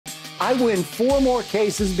I win 4 more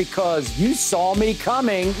cases because you saw me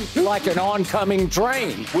coming like an oncoming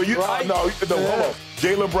train. Well, you right? no, hold on.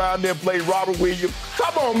 Jaylen Brown didn't play. Robert Williams.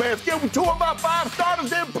 Come on, man. Give him 2 of my 5 starters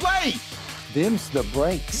didn't play. Them's the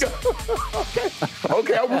breaks.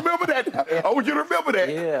 Okay, I remember that. I want you to remember that.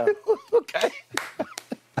 Yeah. Okay.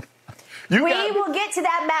 We will get to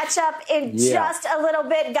that matchup in just a little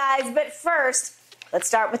bit, guys. But first, let's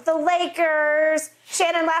start with the Lakers.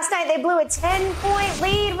 Shannon, last night they blew a 10-point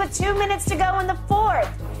lead with 2 minutes to go in the fourth.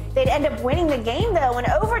 They'd end up winning the game, though, in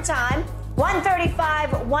overtime,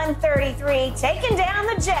 135-133, taking down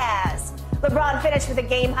the Jazz. LeBron finished with a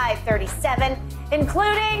game-high 37,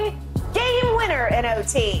 including game winner in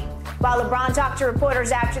OT. While LeBron talked to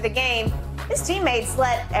reporters after the game, his teammates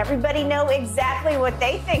let everybody know exactly what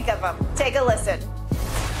they think of him. Take a listen.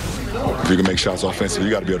 If you can make shots offensively,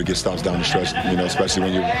 you got to be able to get stops down the stretch, especially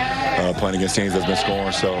when you're playing against teams that's been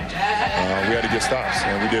scoring. So we had to get stops,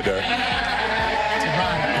 and we did that.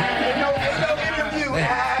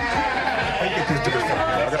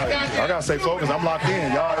 I got to stay focused. I'm locked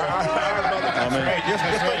in, y'all.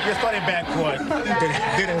 Your starting backcourt,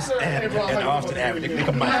 Dennis and Austin average. They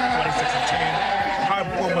combined 26 and 10. How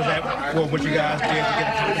important was that for what you guys did to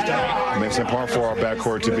get accomplished tonight? It's important for our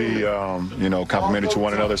backcourt to be, complementary to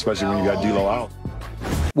one another, especially when you got D'Lo out.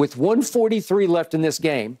 With 1:43 left in this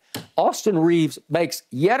game, Austin Reeves makes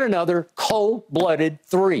yet another cold-blooded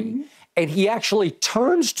 3. And he actually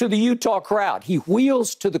turns to the Utah crowd. He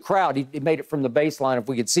wheels to the crowd. He made it from the baseline, if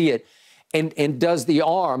we could see it, and does the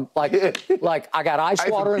arm like I got ice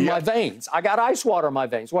water in my veins. I got ice water in my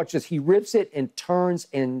veins. Watch this. He rips it and turns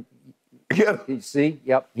and you see?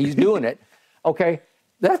 Yep, he's doing it. Okay,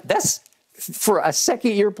 that's for a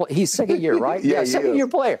second-year player. He's second year, right? Yeah, second-year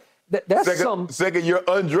player. That's second-year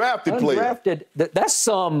undrafted player. That's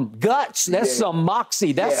some guts. That's some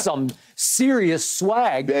moxie. That's some serious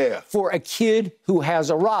swag for a kid who has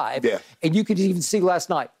arrived. Yeah. And you could even see last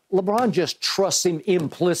night, LeBron just trusts him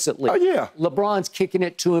implicitly. Oh, yeah. LeBron's kicking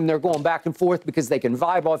it to him. They're going back and forth because they can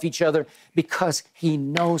vibe off each other because he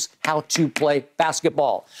knows how to play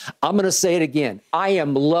basketball. I'm going to say it again. I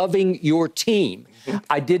am loving your team.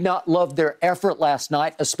 I did not love their effort last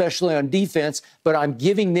night, especially on defense, but I'm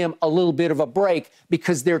giving them a little bit of a break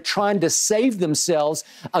because they're trying to save themselves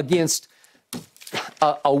against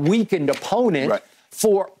a weakened opponent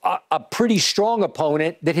for a pretty strong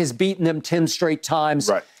opponent that has beaten them 10 straight times.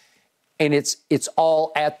 Right. And it's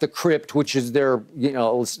all at the crypt, which is their,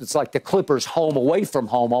 it's like the Clippers' home away from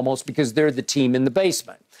home almost because they're the team in the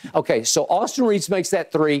basement. Okay, so Austin Reeves makes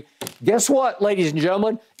that 3. Guess what, ladies and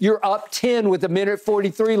gentlemen? You're up 10 with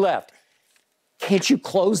 1:43 left. Can't you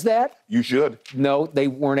close that? You should. No, they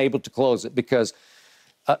weren't able to close it because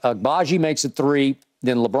Agbaji makes a 3.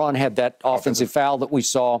 Then LeBron had that offensive foul that we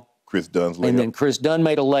saw. Chris Dunn's layup. And then Chris Dunn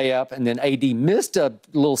made a layup, and then AD missed a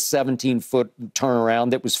little 17-foot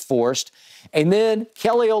turnaround that was forced. And then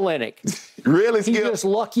Kelly Olynyk. Really, he just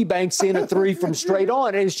lucky banks in a 3 from straight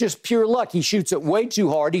on, and it's just pure luck. He shoots it way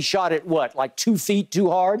too hard. He shot it, like 2 feet too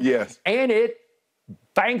hard? Yes. And it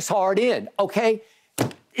banks hard in, okay?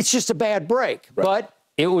 It's just a bad break. Right. But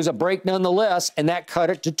it was a break nonetheless, and that cut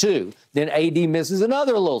it to 2. Then AD misses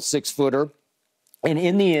another little 6-footer. And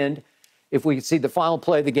in the end, if we could see the final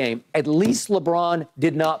play of the game, at least LeBron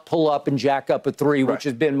did not pull up and jack up a 3, which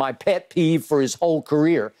has been my pet peeve for his whole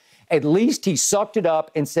career. At least he sucked it up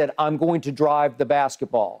and said, I'm going to drive the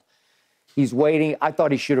basketball. He's waiting. I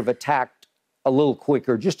thought he should have attacked a little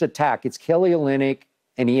quicker. Just attack. It's Kelly Olynyk,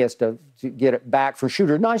 and he has to get it back for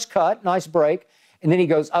shooter. Nice cut, nice break. And then he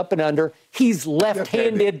goes up and under. He's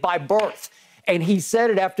left-handed by birth. And he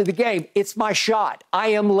said it after the game, it's my shot. I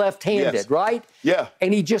am left-handed, right? Yeah.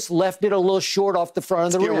 And he just left it a little short off the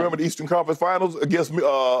front of the rim. Remember the Eastern Conference Finals against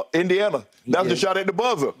Indiana? That was the shot at the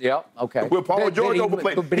buzzer. Yeah, okay. Where Paul George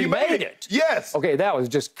overplayed. But he made it. Yes. Okay, that was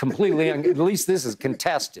just completely, at least this is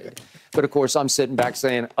contested. But, of course, I'm sitting back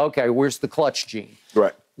saying, okay, where's the clutch gene?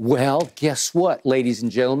 Right. Well, guess what, ladies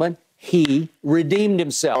and gentlemen? He redeemed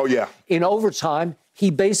himself. Oh, yeah. In overtime,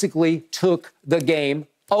 he basically took the game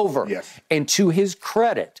over. Yes. And to his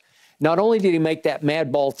credit, not only did he make that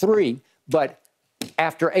mad ball 3, but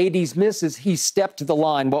after AD's misses, he stepped to the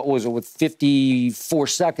line, what was it, with 54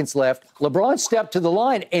 seconds left. LeBron stepped to the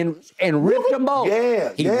line and ripped them both.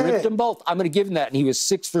 He ripped them both. I'm going to give him that. And he was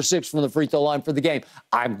 6 for 6 from the free throw line for the game.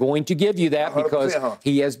 I'm going to give you that because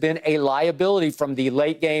he has been a liability from the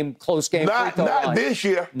late game, close game free throw line. Not this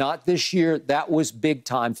year. Not this year. That was big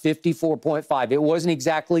time, 54.5. It wasn't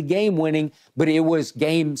exactly game winning, but it was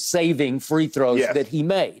game saving free throws that he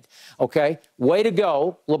made. Okay? Way to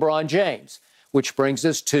go, LeBron James. Which brings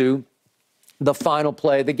us to the final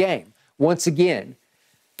play of the game. Once again,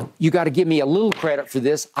 you got to give me a little credit for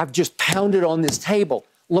this. I've just pounded on this table.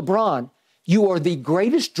 LeBron, you are the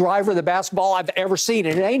greatest driver of the basketball I've ever seen,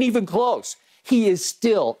 and it ain't even close. He is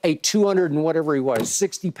still a 200 and whatever he was,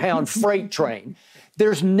 60-pound freight train.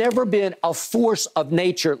 There's never been a force of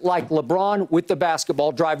nature like LeBron with the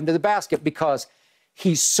basketball driving to the basket because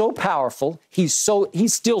he's so powerful. He's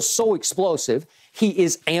still so explosive. He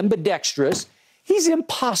is ambidextrous. He's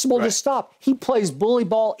impossible to stop. He plays bully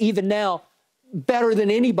ball even now better than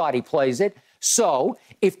anybody plays it. So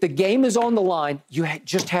if the game is on the line, you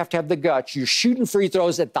just have to have the guts. You're shooting free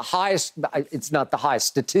throws at the highest. It's not the highest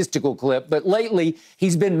statistical clip, but lately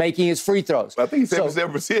he's been making his free throws. I think he's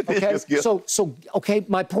 77% this year. Okay,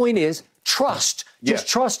 my point is trust. Just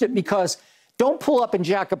trust it because don't pull up and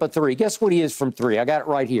jack up a three. Guess what he is from three? I got it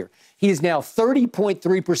right here. He is now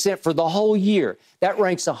 30.3% for the whole year. That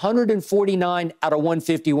ranks 149 out of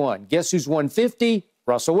 151. Guess who's 150?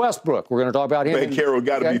 Russell Westbrook. We're going to talk about him. Banchero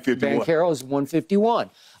got to be 51. Banchero is 151.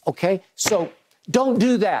 Okay, so don't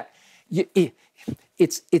do that.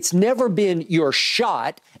 It's never been your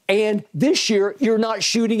shot, and this year you're not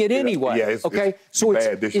shooting it anyway. Yeah,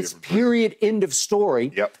 it's period, end of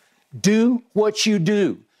story. Yep. Do what you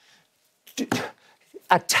do.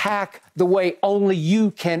 Attack the way only you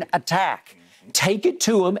can attack. Take it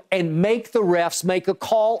to them and make the refs make a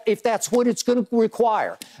call if that's what it's going to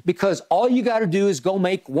require. Because all you got to do is go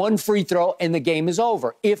make one free throw and the game is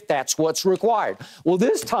over, if that's what's required. Well,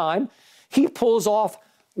 this time he pulls off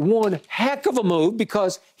one heck of a move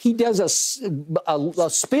because he does a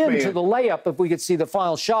spin to the layup, if we could see the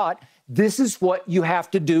final shot. This is what you have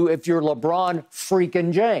to do if you're LeBron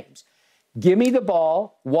freaking James. Give me the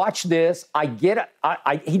ball. Watch this. I get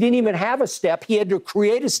it. He didn't even have a step. He had to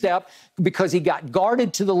create a step because he got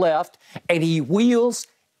guarded to the left, and he wheels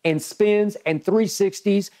and spins and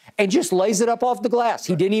 360s and just lays it up off the glass.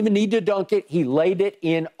 He didn't even need to dunk it. He laid it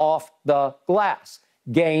in off the glass.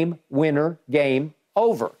 Game winner, game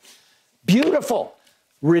over. Beautiful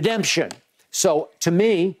redemption. So to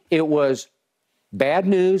me, it was bad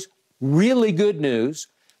news, really good news.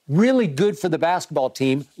 Really good for the basketball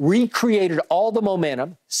team, recreated all the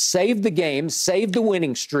momentum, saved the game, saved the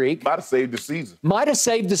winning streak. Might have saved the season. Might have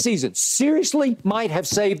saved the season. Seriously, might have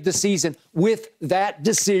saved the season with that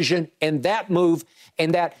decision and that move,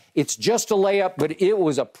 and that it's just a layup, but it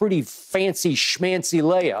was a pretty fancy schmancy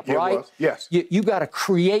layup, right? It was, yes. You got to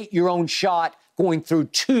create your own shot going through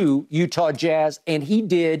two Utah Jazz, and he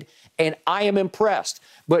did, and I am impressed.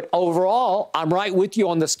 But overall, I'm right with you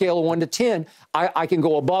on the scale of 1 to 10. I can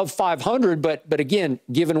go above 500, but again,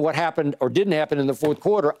 given what happened or didn't happen in the fourth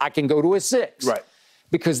quarter, I can go to a 6. Right.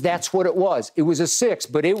 Because that's what it was. It was a 6,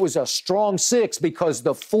 but it was a strong 6 because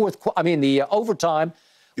the overtime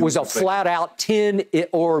was a flat-out 10,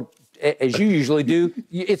 or as you usually do,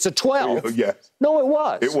 it's a 12. Yes. No, it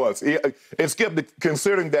was. It was. And Skip,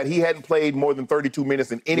 considering that he hadn't played more than 32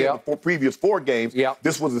 minutes in any of the previous 4 games,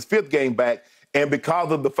 this was his 5th game back. And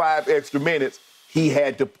because of the 5 extra minutes, he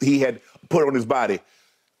had put on his body.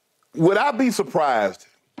 Would I be surprised?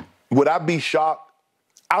 Would I be shocked?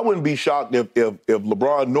 I wouldn't be shocked if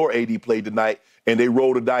LeBron nor AD played tonight and they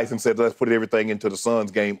rolled the dice and said, let's put everything into the Suns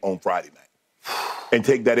game on Friday night. And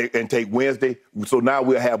take Wednesday. So now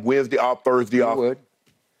we'll have Wednesday off, Thursday off. Would.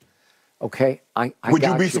 Okay. Would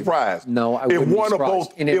you be surprised? No, I wouldn't be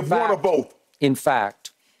surprised. If one or both. In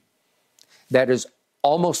fact, that is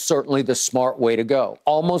almost certainly the smart way to go.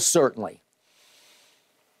 Almost certainly.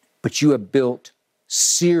 But you have built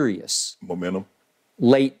serious momentum.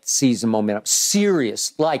 Late season momentum.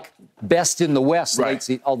 Serious, like best in the West late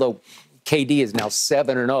season. Although KD is now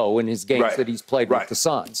 7-0 in his games that he's played with the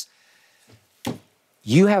Suns.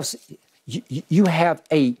 You have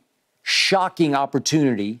a shocking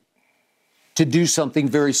opportunity to do something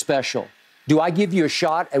very special. Do I give you a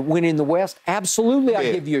shot at winning the West? Absolutely,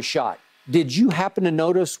 I give you a shot. Did you happen to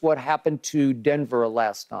notice what happened to Denver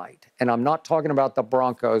last night? And I'm not talking about the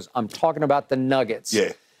Broncos. I'm talking about the Nuggets.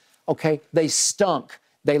 Yeah. Okay, they stunk.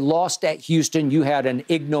 They lost at Houston. You had an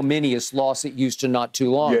ignominious loss at Houston not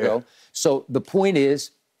too long ago. So the point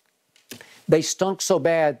is, they stunk so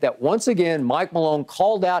bad that once again, Mike Malone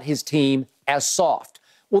called out his team as soft.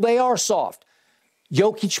 Well, they are soft.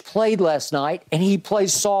 Jokic played last night, and he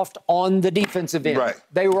plays soft on the defensive end. Right.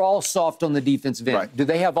 They were all soft on the defensive end. Right. Do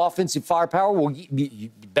they have offensive firepower? Well, you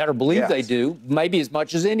better believe they do, maybe as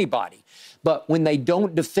much as anybody. But when they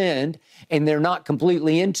don't defend and they're not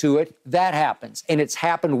completely into it, that happens. And it's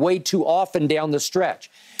happened way too often down the stretch.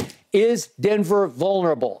 Is Denver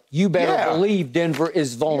vulnerable? You better believe Denver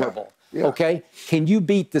is vulnerable. Yeah. Okay? Can you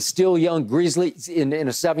beat the still young Grizzlies in a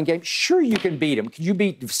 7-game? Sure, you can beat them. Can you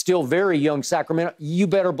beat still very young Sacramento? You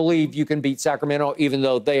better believe you can beat Sacramento, even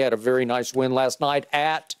though they had a very nice win last night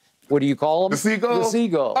at, what do you call them? The Seagulls? The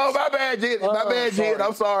Seagulls. Oh, my bad, Jid. My bad, Jid.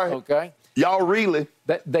 I'm sorry. Okay. Y'all really?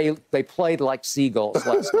 They played like seagulls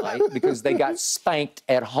last night because they got spanked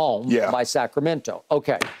at home by Sacramento.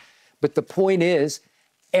 Okay. But the point is,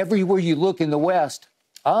 everywhere you look in the West,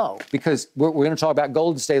 because we're going to talk about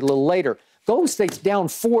Golden State a little later. Golden State's down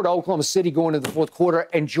 4 to Oklahoma City going into the fourth quarter,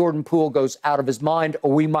 and Jordan Poole goes out of his mind,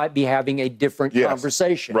 or we might be having a different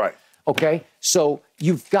conversation. Right. Okay? So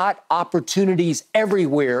you've got opportunities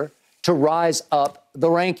everywhere to rise up the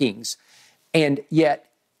rankings. And yet,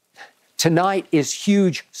 tonight is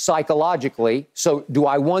huge psychologically. So do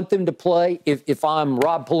I want them to play? If I'm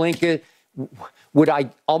Rob Pelinka, would I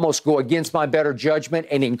almost go against my better judgment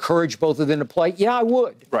and encourage both of them to play? Yeah, I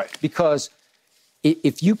would. Right. Because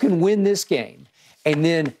if you can win this game and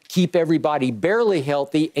then keep everybody barely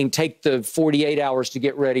healthy and take the 48 hours to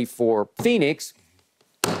get ready for Phoenix,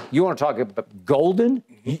 you want to talk about golden?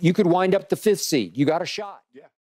 You could wind up the 5th seed. You got a shot. Yeah.